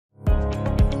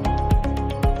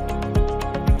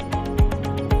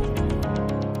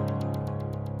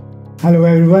Hello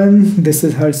everyone, this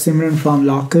is Simran from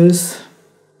Lawcus.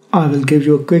 I will give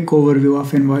you a quick overview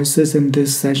of invoices in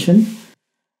this session.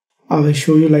 I will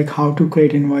show you how to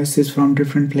create invoices from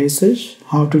different places,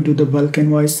 how to do the bulk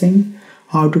invoicing,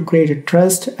 how to create a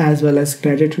trust as well as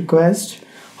credit request,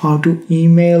 how to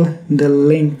email the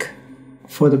link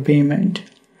for the payment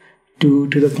to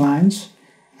the clients,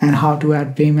 and how to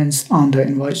add payments on the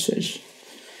invoices.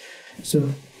 So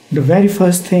the very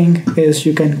first thing is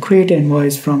you can create an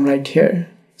invoice from right here.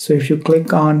 So if you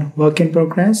click on work in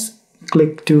progress,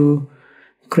 click to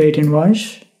create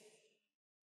invoice.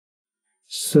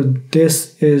 So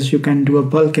this is, you can do a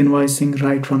bulk invoicing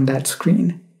right from that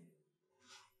screen.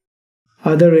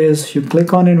 Other is you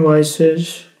click on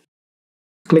invoices,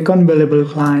 click on billable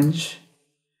clients,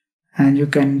 and you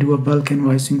can do a bulk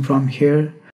invoicing from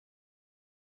here.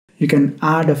 You can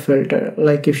add a filter,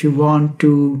 like if you want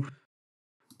to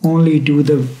only do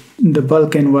the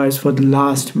bulk invoice for the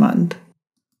last month.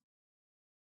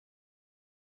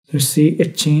 So see,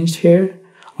 it changed here.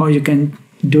 Or you can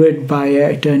do it by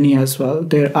attorney as well.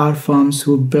 There are firms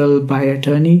who bill by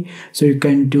attorney, so you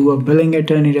can do a billing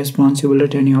attorney, responsible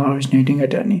attorney, or originating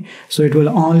attorney. So it will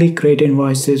only create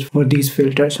invoices for these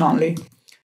filters only.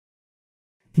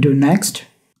 Do next,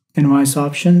 invoice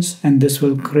options, and this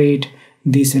will create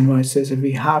these invoices if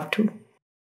we have to.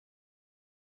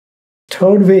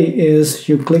 Third way is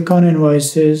you click on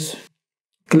invoices,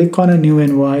 click on a new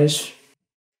invoice,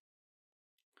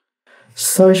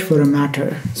 search for a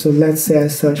matter. So let's say I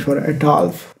search for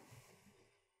Adolf.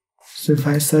 So if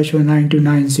I search for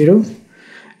 9290,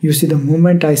 you see the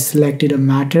moment I selected a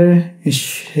matter, it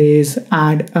says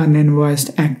add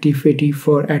uninvoiced activity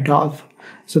for Adolf.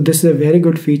 So this is a very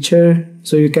good feature.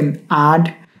 So you can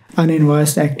add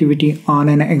uninvoiced activity on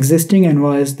an existing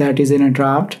invoice that is in a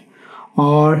draft,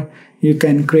 or you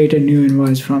can create a new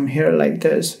invoice from here like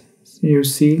this. You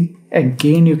see,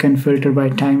 again, you can filter by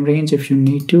time range if you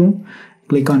need to.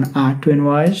 Click on add to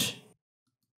invoice.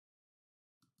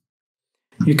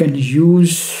 You can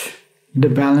use the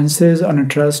balances on a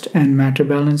trust and matter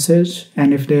balances,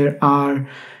 and if there are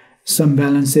some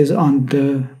balances on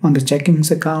the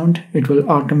checkings account, it will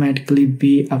automatically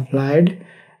be applied.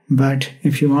 But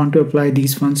if you want to apply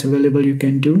these funds available, you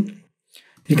can do.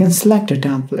 You can select a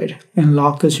template. In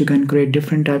Lawcus, you can create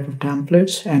different type of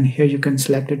templates, and here you can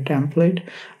select a template.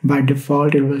 By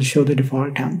default, it will show the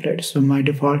default template. So my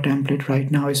default template right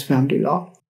now is family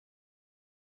law.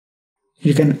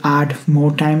 You can add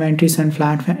more time entries and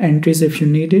flat entries if you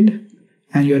needed,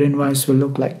 and your invoice will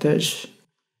look like this.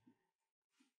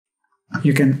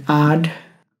 You can add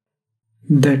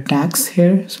the tax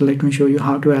here. So let me show you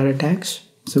how to add a tax.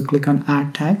 So click on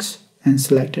add tax and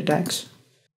select a tax.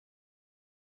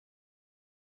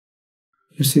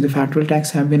 You see the federal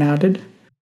tax have been added.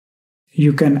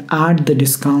 You can add the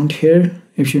discount here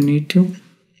if you need to.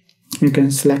 You can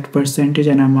select percentage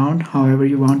and amount, however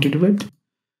you want to do it.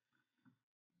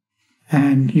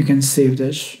 And you can save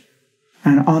this.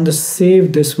 And on the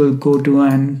save, this will go to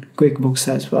an QuickBooks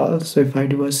as well. So if I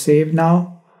do a save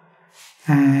now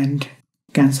and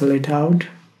cancel it out,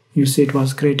 you see it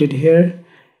was created here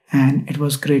and it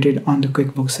was created on the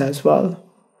QuickBooks as well.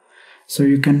 So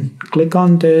you can click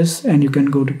on this and you can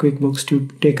go to QuickBooks to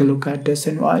take a look at this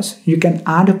invoice. You can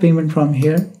add a payment from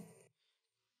here.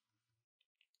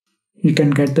 You can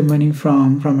get the money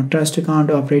from a trust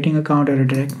account, operating account, or a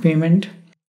direct payment.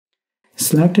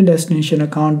 Select a destination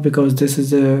account because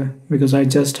I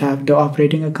just have the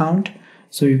operating account.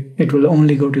 So it will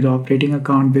only go to the operating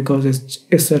account because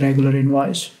it's a regular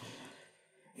invoice.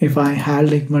 If I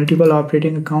had multiple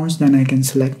operating accounts, then I can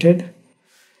select it.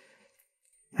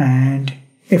 And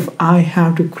if I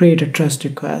have to create a trust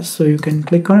request, so you can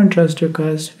click on a trust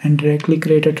request and directly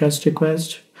create a trust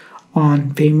request.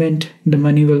 On payment, the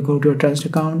money will go to a trust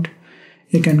account.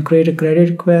 You can create a credit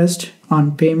request.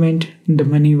 On payment, the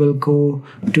money will go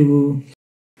to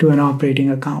an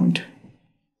operating account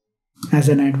as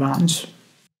an advance.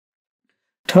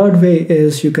 Third way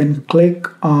is you can click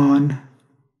on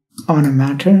a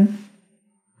matter.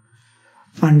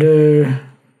 Under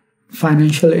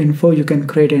financial info, you can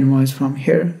create an invoice from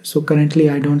here. So currently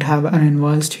I don't have an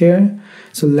invoice here.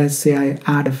 So let's say I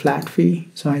add a flat fee.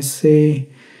 So I say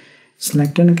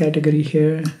select a category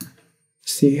here,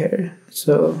 see here.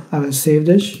 So I will save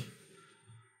this.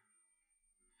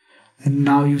 And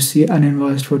now you see an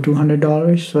invoice for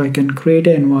 $200. So I can create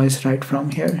an invoice right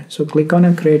from here. So click on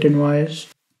a create invoice.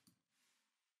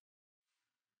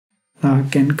 Now I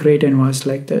can create an invoice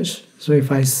like this. So if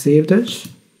I save this,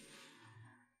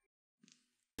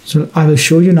 so I will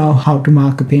show you now how to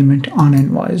mark a payment on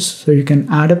invoice. So you can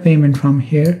add a payment from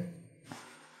here.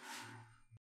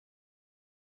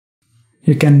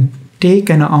 You can take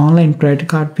an online credit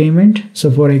card payment. So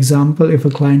for example, if a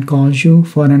client calls you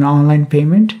for an online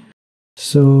payment,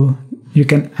 so you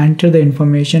can enter the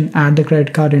information, add the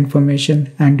credit card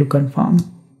information, and to confirm.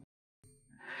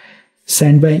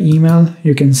 Send by email.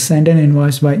 You can send an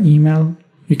invoice by email.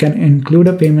 You can include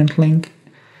a payment link,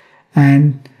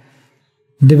 and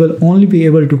they will only be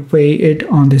able to pay it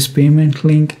on this payment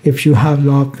link if you have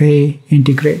LawPay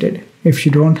integrated. If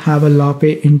you don't have a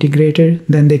LawPay integrated,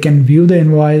 then they can view the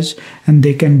invoice and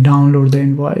they can download the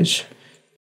invoice.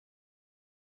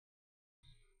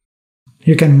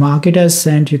 You can mark it as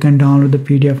sent. You can download the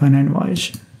PDF and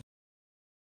invoice.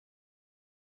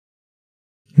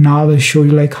 Now I will show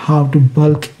you like how to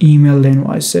bulk email the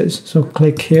invoices. So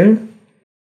click here.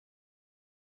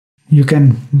 You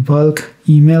can bulk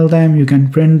email them, you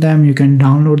can print them, you can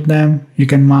download them, you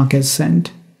can mark as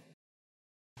sent.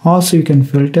 Also, you can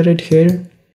filter it here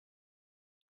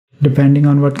depending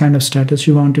on what kind of status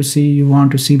you want to see. You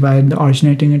want to see by the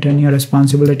originating attorney or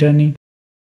responsible attorney.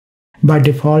 By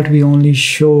default, we only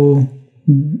show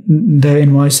the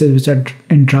invoices which are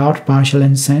in draft, partial,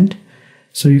 and sent.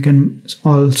 So you can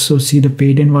also see the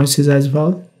paid invoices as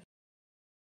well.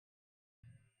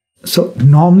 So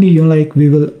normally, we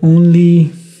will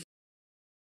only,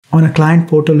 on a client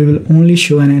portal, we will only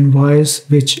show an invoice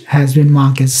which has been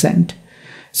marked as sent.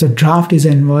 So draft is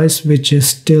an invoice which is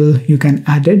still, you can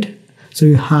edit. So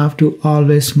you have to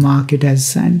always mark it as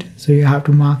sent. So you have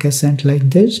to mark as sent like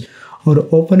this, or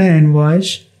open an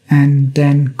invoice and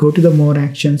then go to the more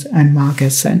actions and mark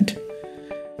as sent.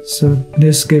 So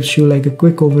this gives you like a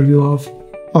quick overview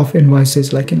of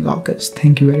invoices like in Lawcus.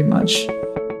 Thank you very much.